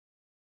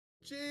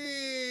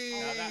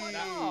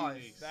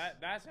Jeez.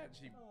 That's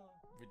actually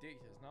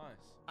ridiculous. Nice.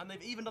 And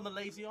they've even done the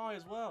lazy eye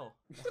as well.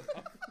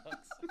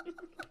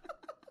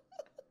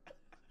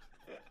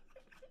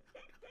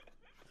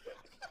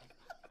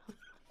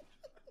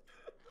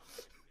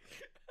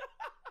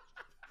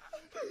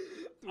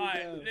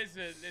 Alright,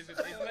 listen, it's lazy, but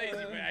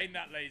it ain't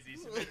that lazy.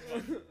 So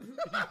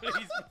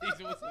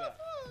please alter that.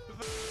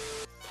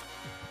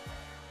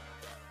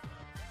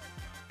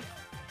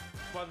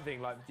 One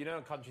thing, like, you know,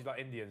 in countries like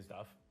India and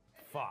stuff,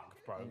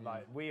 fucked, bro.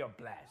 Like, we are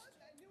blessed.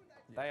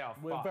 They are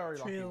We're fucked. very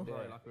lucky. True.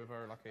 We're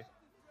very lucky.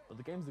 But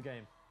the game's the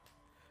game.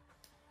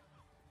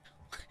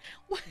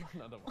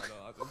 No, don't worry,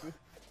 no,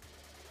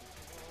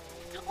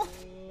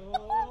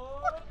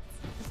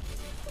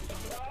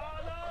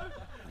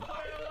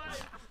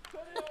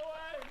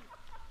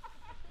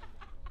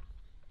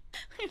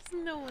 There's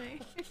no way.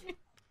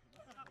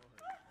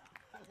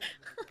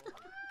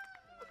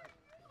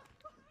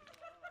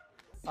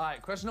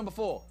 Alright, question number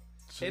 4.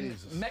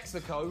 Jesus. In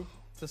Mexico,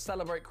 to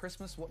celebrate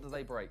Christmas, what do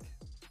they break?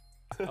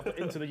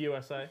 into the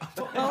USA.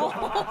 Oh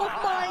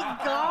my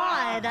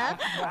god!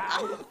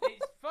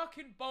 It's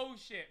fucking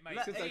bullshit, mate.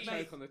 It's It's a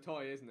choke on the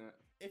toy, isn't it?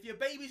 If your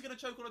baby's gonna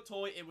choke on a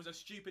toy, it was a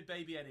stupid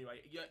baby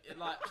anyway.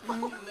 Like,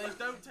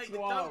 don't take the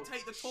toys out of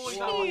the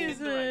Kinder Eggs.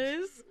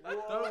 Jesus!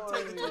 Don't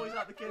take the toys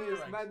out the Kinder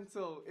Eggs.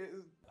 Mental.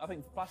 I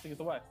think plastic is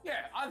the way.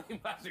 Yeah, I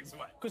think plastic's the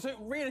way. Because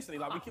realistically,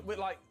 like, we're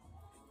like,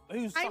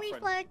 who's I suffering?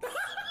 reflect.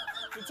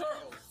 The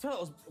turtles.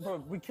 Turtles,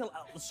 bro, we kill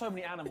so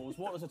many animals.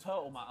 What does a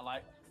turtle matter?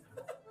 Like,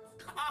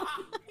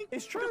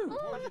 it's true.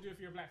 What would you do if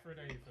you're black for a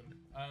day, Ethan?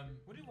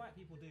 What do white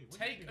people do?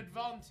 Take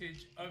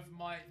advantage of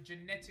my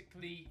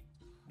genetically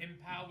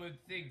empowered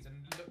things and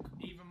look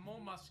even more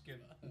muscular.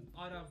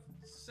 I'd have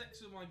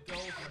sex with my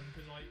girlfriend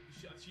because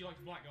she likes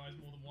black guys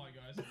more than white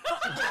guys.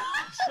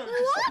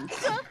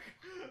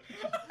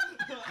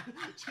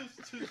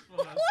 just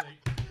for her sake.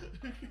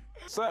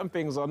 Certain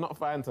things are not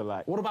fine to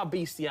like. What about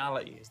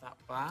bestiality? Is that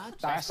bad?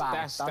 That's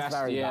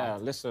very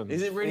bad. Listen.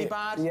 Is it really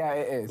bad? Yeah,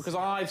 it is. Because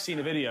I've seen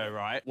a video,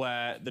 right,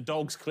 where the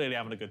dog's clearly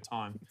having a good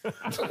time. And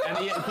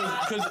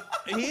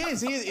because he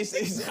is.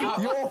 It's,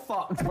 You're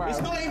fucked, bro. It's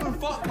not even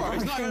fucked, bro.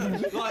 It's not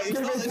even, like, it's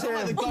not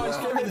like the guy's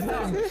giving it him.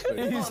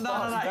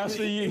 No. That's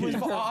for you. If she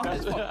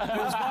offers to pay,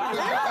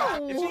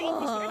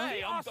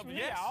 I'm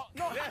yeah.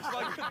 Yes,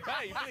 like,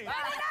 pay, please. No,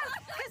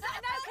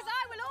 because I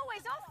will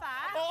always offer.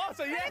 Oh, I'll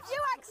say yes. If you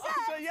accept,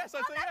 I'll say yes,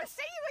 I'll say never yes.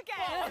 see you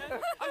again.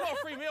 I got a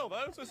free meal,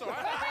 though, so it's all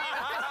right.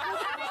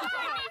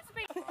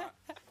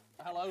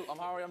 Hello, I'm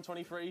Harry, I'm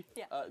 23.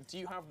 Yeah. Do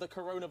you have the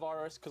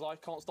coronavirus? Because I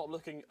can't stop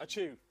looking at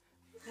you.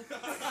 Fair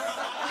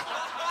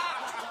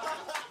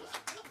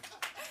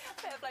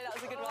play, that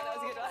was a good one,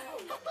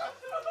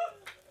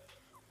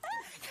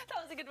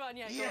 That was a good one,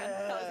 yeah, go on.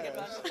 That was a good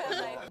one. Fair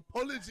play.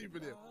 Apology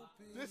video.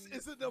 This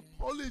is an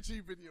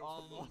apology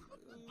video.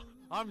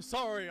 I'm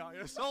sorry, I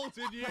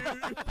assaulted you.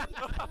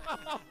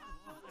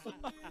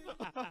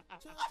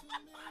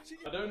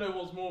 I don't know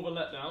what's more of a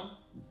letdown,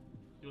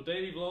 your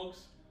daily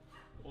vlogs,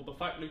 or the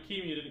fact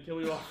leukemia didn't kill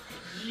you off.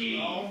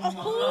 Oh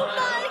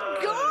my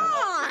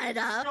god!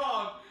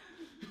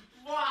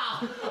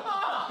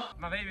 Wow!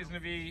 My baby's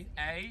gonna be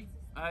A.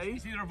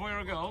 It's either a boy or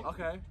a girl.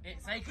 Okay.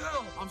 It's a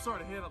girl. I'm sorry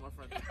to hear that, my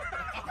friend.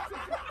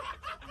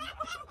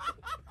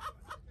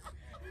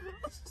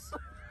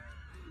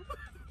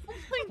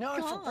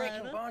 Known for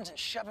breaking bones and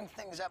shoving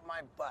things up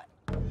my butt.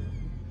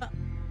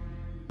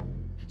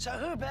 So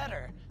who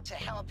better to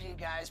help you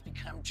guys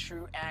become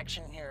true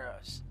action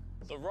heroes?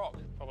 The Rock,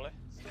 probably.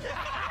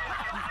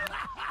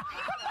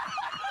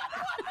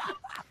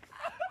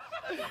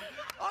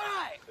 All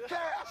right,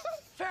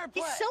 fair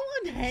play. He's so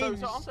unhinged.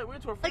 So I'm saying we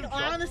went to a food Like,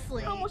 shop.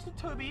 honestly. How much did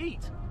Toby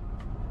eat?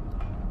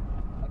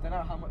 I don't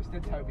know how much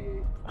did Toby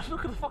eat.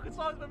 Look at the fucking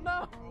size of him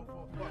now.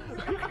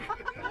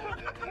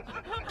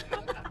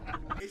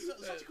 It's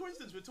such a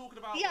coincidence. We're talking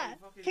about. Yeah,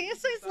 fucking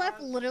KSI's life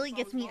stands, literally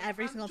gets me and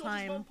every single George's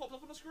time. mum popped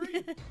up on the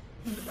screen.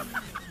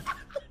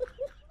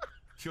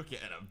 You're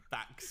getting a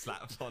back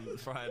slap on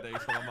Friday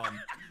from a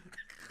mum.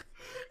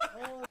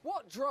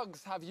 What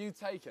drugs have you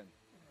taken?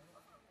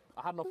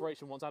 I had an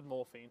operation once, I had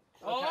morphine.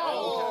 Okay.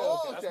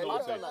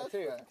 I've done that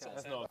too.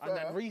 That's not. And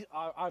then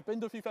I've been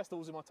to a few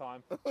festivals in my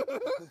time.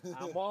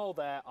 And while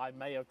there, I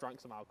may have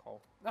drank some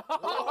alcohol.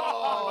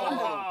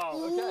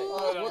 Oh,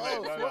 okay.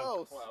 What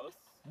else?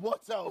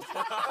 What else?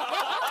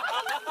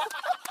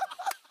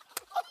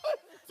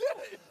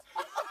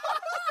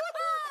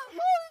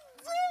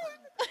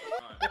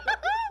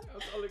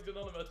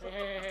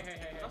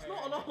 That's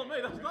not alarm,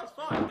 mate. That's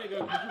fine.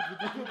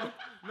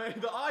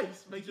 Mate, the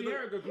ice makes it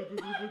look.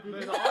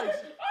 Mate, the ice.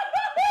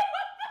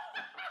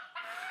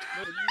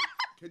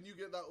 Can you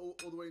get that all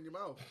the way in your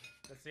mouth?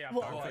 Let's see how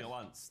The far whole it thing goes. at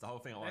once. The whole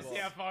thing at once. Let's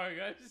see how far it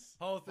goes.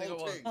 Whole thing at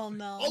once. Oh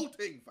no. Whole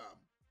thing, fam.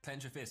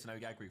 Clench your fist, no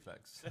gag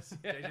reflex.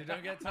 JJ,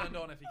 don't get turned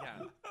on if you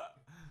can.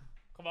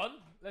 Come on,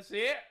 let's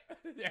see it.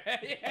 Yeah.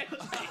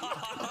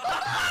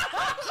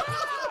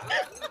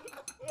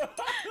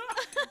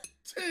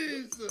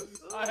 Jesus.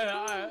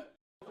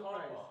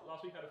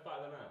 Last week I had a fight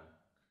with a man.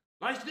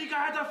 Last week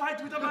I had a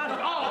fight with a man.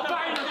 Oh,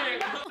 bang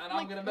it! And I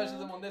gonna measure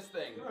them on this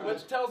thing,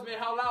 which tells me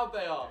how loud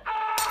they are.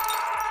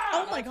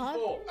 Oh my god.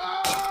 94.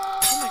 Oh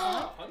my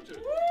god. 100.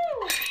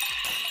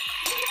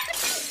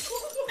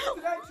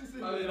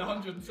 I mean,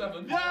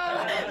 107.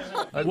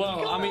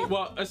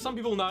 Well, as some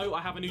people know,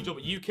 I have a new job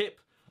at UKIP,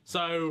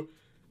 so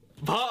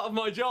part of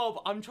my job,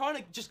 I'm trying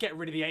to just get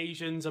rid of the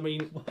Asians. I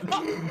mean,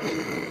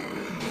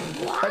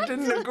 I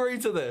didn't agree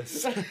to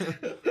this.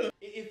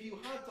 if you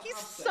had to He's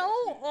have sex so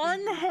with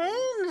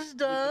unhinged.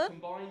 the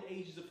combined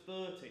ages of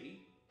 30,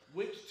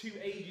 which two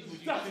ages would you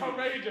choose? That's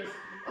outrageous.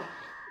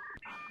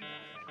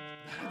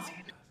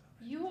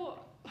 You're.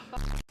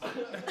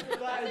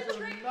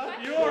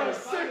 You're a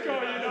sicko,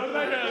 you know.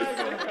 You're a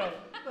sicko.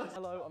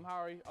 Hello, I'm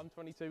Harry. I'm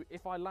 22.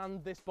 If I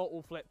land this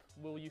bottle flip,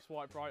 will you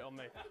swipe right on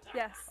me?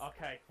 Yes.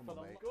 Okay. Come on,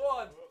 mate. Go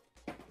on.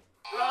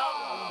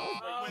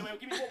 Wait,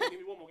 give me one more, give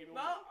me one more, give me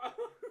one more.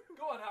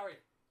 Go on, Harry.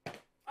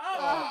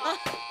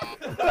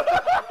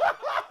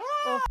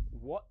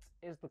 What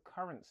is the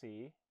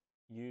currency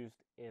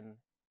used in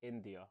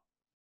India?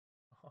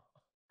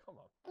 Come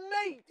on.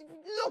 Mate,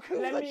 look who's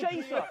the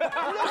chaser!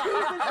 Look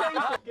who's the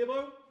chaser! Gibbo,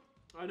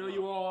 I know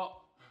you are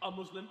a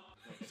Muslim,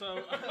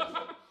 so...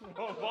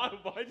 why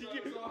did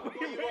you...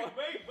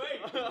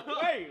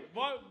 Wait,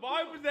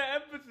 why was there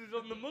emphasis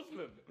on the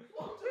Muslim?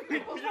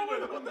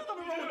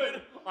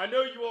 I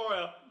know you are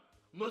a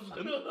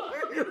Muslim.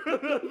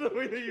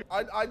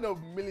 I know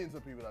millions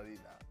of people that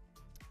eat that.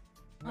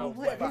 Oh,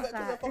 what is that?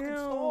 They're fucking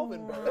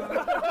starving, bro.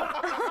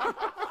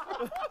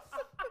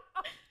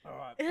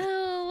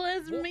 Ew,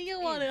 it's me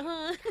on it,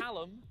 huh?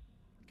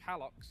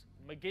 Callox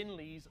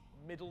McGinley's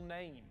middle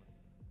name?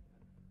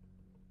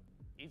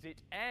 Is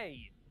it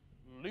A,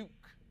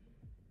 Luke?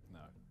 No.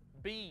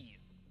 B,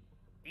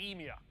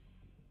 Emir?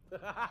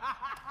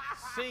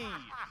 C,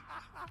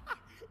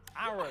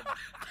 Aaron?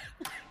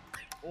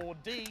 Or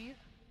D,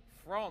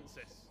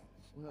 Francis?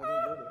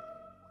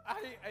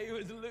 A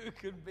was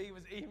Luke and B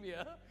was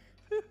Emir.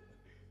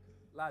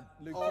 Lad,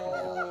 Luke.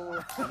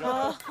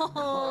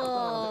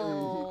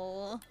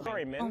 Oh.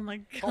 Sorry, man. Oh my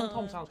Tom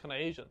god. sounds kind of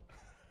Asian.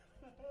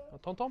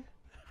 Tom?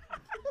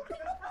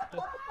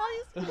 Why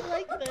is he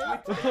like this?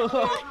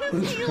 Why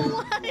is he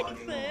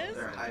like this?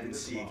 Or hide and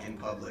seek in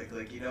public,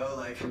 like, you know,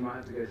 like,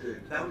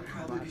 that would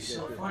probably be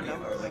so funny.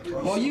 Or like,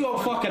 Well, you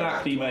got fucking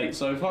acne, mate,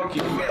 so fuck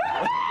you.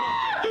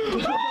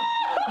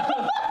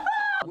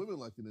 Women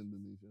like in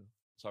Indonesia.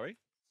 Sorry?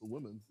 The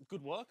women.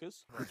 Good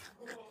workers.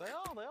 They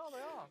are.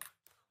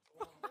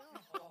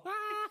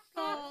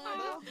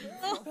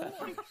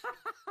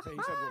 So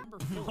you said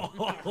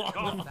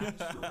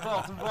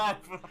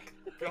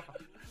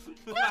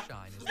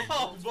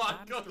Oh my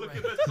god, look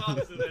at the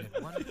size of it.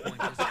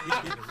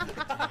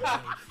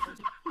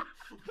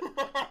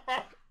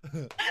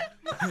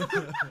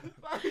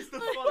 That is the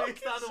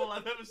funniest animal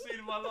I've ever seen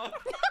in my life.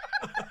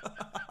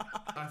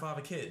 If I have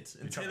a kid,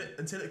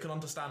 until it can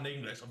understand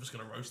English, I'm just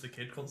going to roast the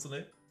kid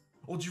constantly.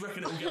 Or do you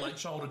reckon it will get like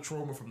childhood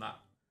trauma from that?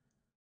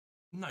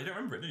 No, you don't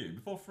remember it, do you?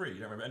 Before 3, you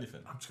don't remember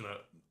anything. I'm just going to...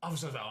 I was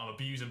going to say I'm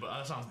abusing, but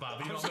that sounds bad.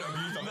 But you know what I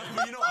mean? abused,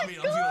 But you know what I mean?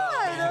 I'm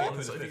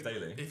just God. going to...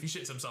 daily. If he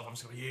shits himself, I'm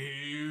just going to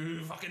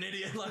you fucking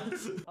idiot. Like.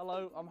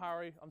 Hello, I'm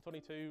Harry. I'm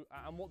 22.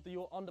 And what do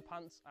your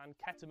underpants and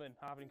ketamine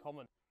have in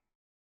common?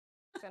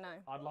 I don't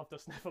know. I'd love to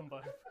sniff them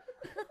both.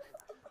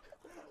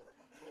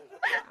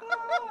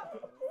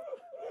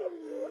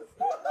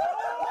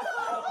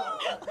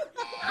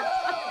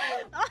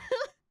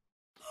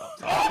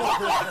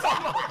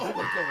 Oh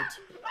my god.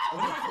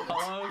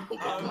 Hello,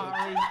 I'm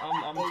Harry.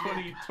 I'm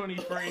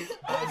 23, and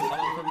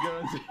I'm from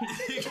Guernsey.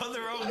 You got the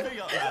wrong thing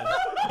up there.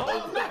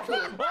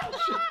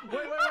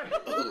 Wait.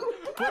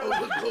 Oh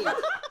my god.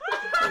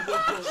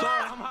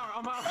 Sorry, I'm Harry.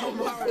 You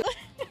want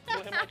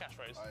to hear my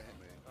catchphrase? Alright, hit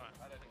me. Alright.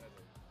 I don't think I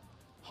do.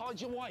 Hide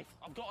your wife.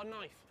 I've got a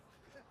knife.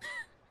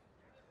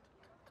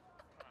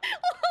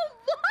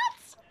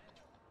 What?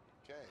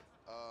 Okay.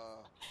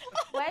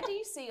 Where do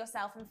you see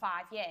yourself in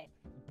 5 years?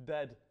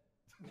 Dead.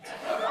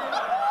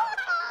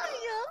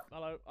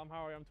 Hello, I'm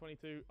Harry, I'm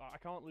 22. I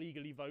can't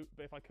legally vote,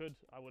 but if I could,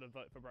 I would have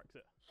voted for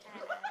Brexit.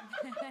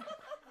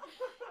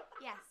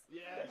 Yes.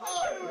 Yeah.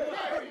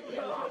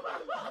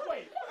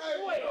 Wait.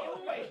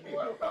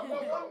 No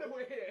wonder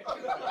we're here.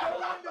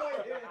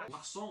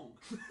 Last song.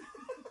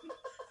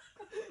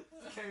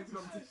 Kane's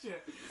gone to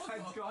shit.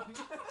 Kane's gone.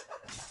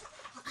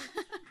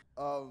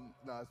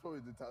 Nah, it's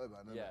probably the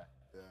Taliban, isn't it?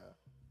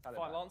 Yeah.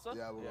 Final answer?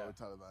 Yeah, we'll go with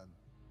Taliban.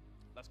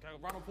 Let's go.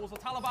 Round of applause for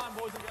Taliban,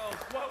 boys and girls.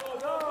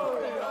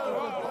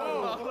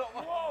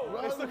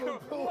 It's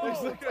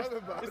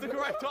the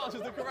correct answer.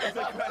 It's the correct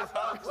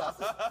answer.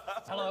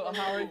 Hello, I'm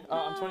Harry.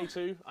 I'm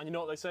 22, and you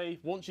know what they say?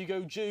 Once you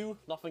go Jew,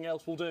 nothing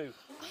else will do.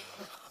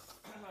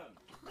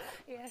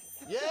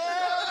 Yes.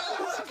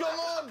 Yes! Come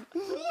on!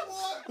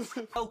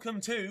 What?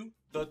 Welcome to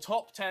the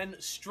top 10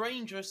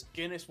 strangest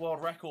Guinness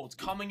World Records.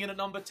 Coming in at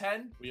number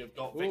 10, we have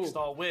got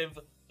Vicstar with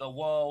the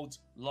world's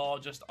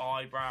largest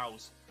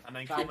eyebrows. And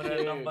then coming in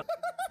at number...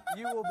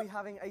 You will be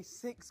having a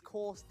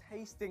 6-course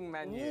tasting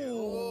menu.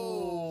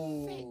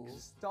 Ooh.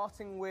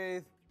 Starting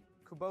with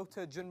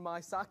Kubota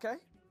Junmai Sake.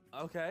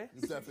 Okay.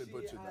 You definitely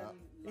butchered that.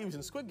 He was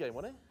in Squid Game,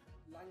 wasn't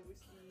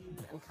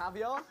And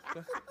caviar.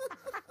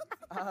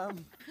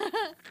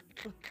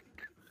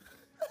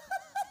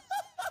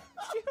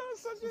 You're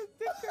such a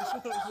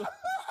dickhead.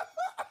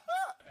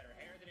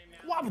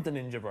 What happened to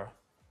Ninja, bro?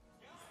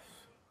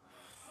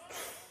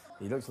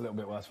 He looks a little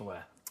bit worse for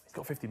wear. He's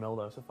got 50 mil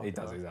though, so fuck He it,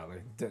 does, bro.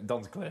 exactly.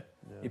 Don's clear.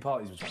 Yeah. He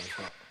parties with China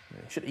Scott.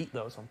 Yeah, he should eat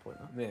though at some point.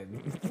 Huh? Yeah.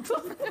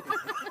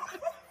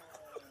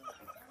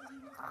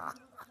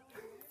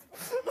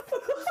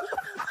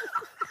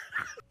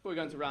 Before we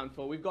go into round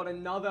 4, we've got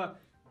another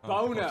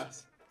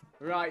bonus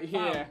right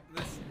here.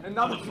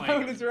 Another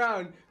bonus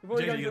round. Before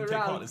we go into the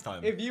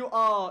round, if you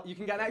are, you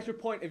can get an extra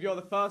point if you're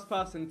the first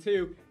person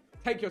to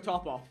take your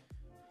top off.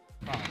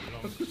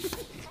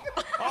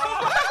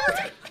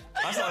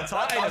 That's not a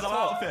top, that's an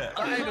outfit.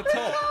 That ain't a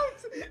top.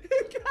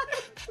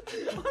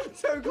 I'm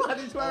so glad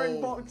he's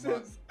wearing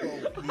boxers.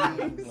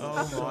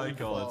 Oh my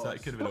god,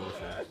 that could have been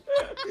awful.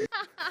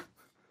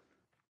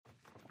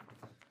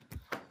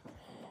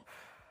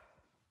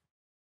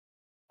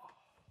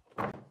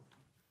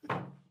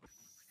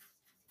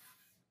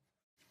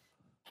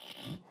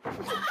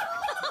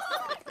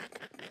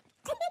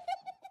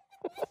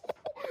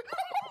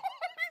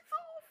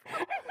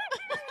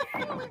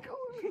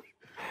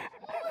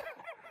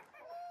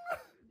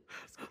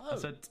 I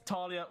said,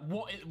 Talia,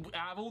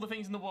 out of all the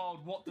things in the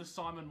world, what does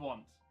Simon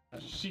want?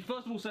 She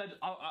first of all said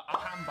a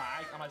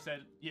handbag, and I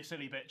said, you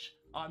silly bitch.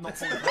 I'm not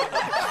falling for that.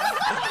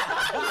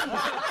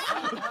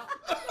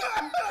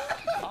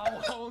 I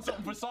want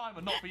something for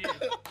Simon, not for you.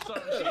 So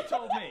she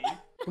told me.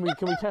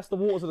 Can we test the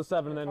waters of the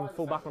 7 and then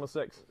fall back on a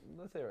 6?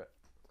 Let's hear it.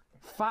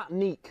 Fat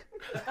neek.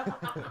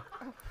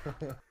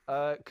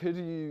 Could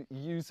you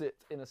use it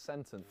in a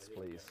sentence,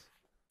 please?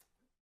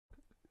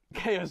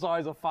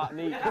 KSI's a fat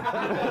neek.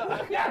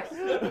 Yes!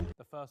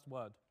 The first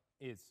word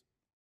is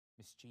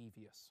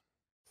mischievous.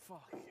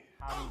 Fuck.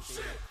 How do you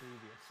be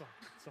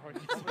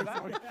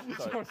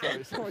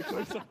mischievous?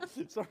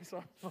 Sorry.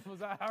 What was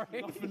that,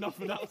 Harry?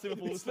 Nothing. That was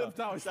It slipped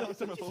out. It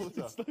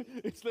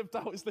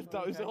slipped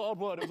out. It was a hard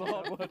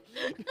word.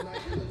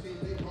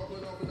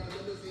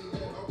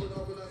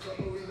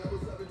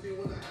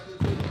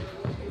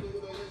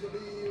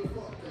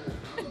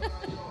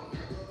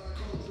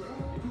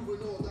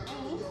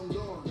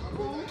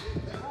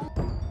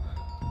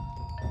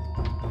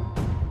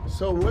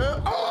 So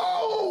where?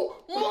 Oh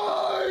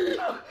my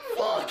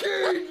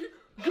fucking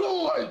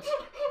god!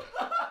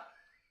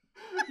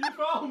 You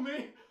found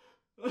me.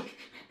 Not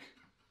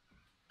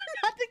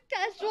the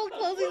casual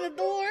closing the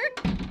door.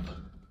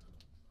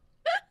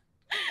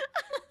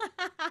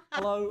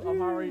 Hello, I'm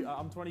Harry.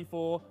 I'm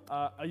 24.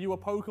 Are you a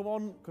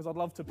Pokemon? Because I'd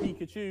love to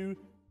Pikachu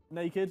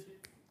naked.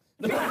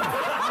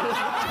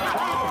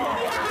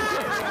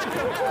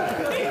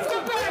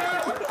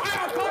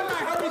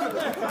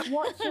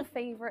 What's your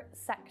favourite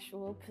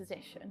sexual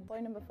position?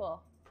 Boy number 4.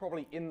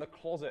 Probably in the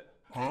closet.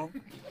 Huh?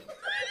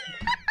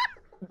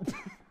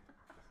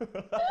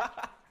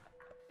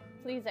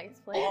 Please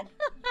explain.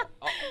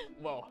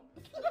 Well,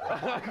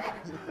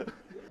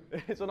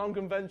 it's an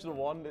unconventional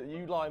one.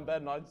 You lie in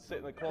bed and I sit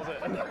in the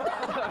closet.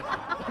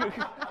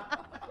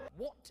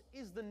 What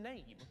is the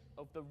name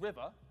of the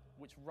river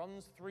which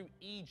runs through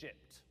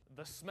Egypt?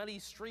 The smelly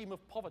stream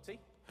of poverty?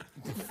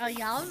 Oh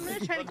yeah, I'm gonna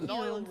try to the keep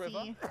Nile you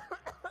River?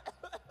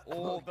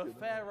 Or the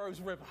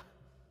Pharaoh's River?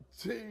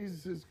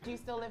 Jesus. Do you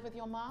still live with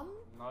your mum?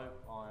 No,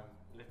 I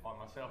live by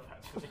myself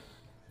actually.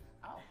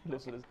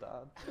 Lives with his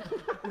dad.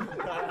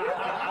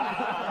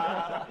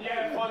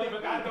 Yeah, funny,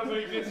 but that doesn't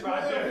exist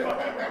right here.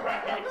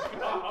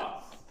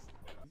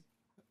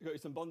 You got you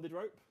some bondage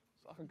rope?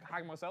 So I can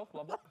hang myself,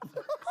 love that.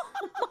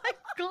 Oh my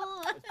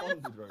god. It's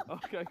bondage rope.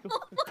 Okay, cool.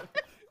 Oh my god.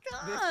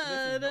 This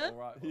is not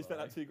alright. You spent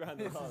that $2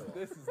 grand on it.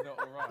 This is not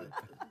alright.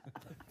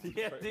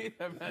 Yeah, dude,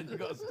 man, you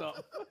gotta stop.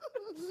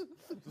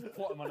 Just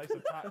plotting my next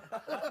attack.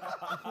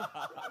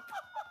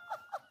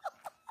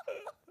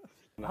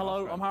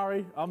 Hello, I'm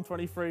Harry. I'm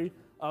 23.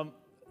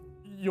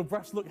 Your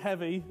breasts look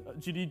heavy.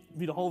 Do you need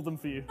me to hold them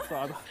for you?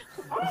 Sorry.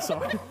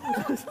 Sorry.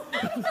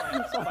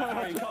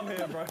 Harry, come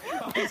here, bro.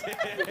 Come here.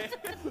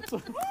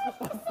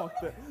 I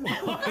fucked it.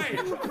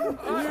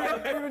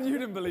 Even you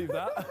didn't believe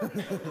that.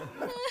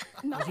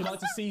 Would you like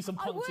to see some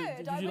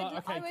punches? I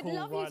would cool,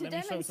 love right, you to let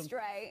me show some.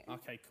 demonstrate.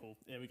 Okay, cool.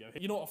 Here we go.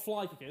 You know what a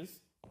fly kick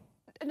is?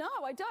 No,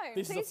 I don't.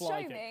 This is a Please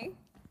fly show kick. me.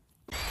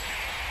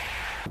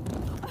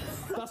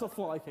 That's a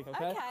fly kick,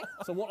 okay? Okay.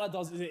 So what that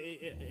does is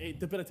it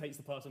debilitates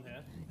the person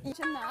here. You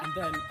turn that. And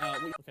then,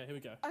 okay, here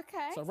we go.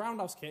 Okay. So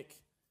roundhouse kick,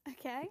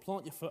 Okay.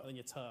 plant your foot and then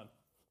you turn.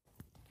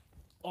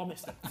 Oh, I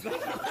missed it. Pretend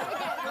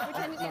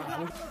it didn't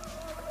happen.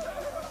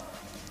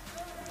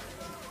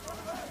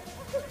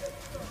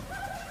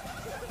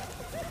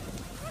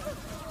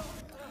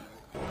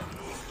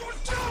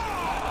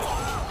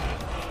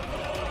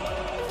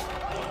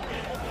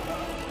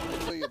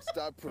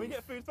 Can we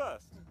get food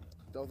first?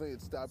 Don't think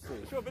it's stab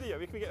proof. Short video,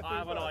 we can get food I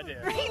have an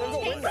idea. There he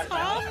goes.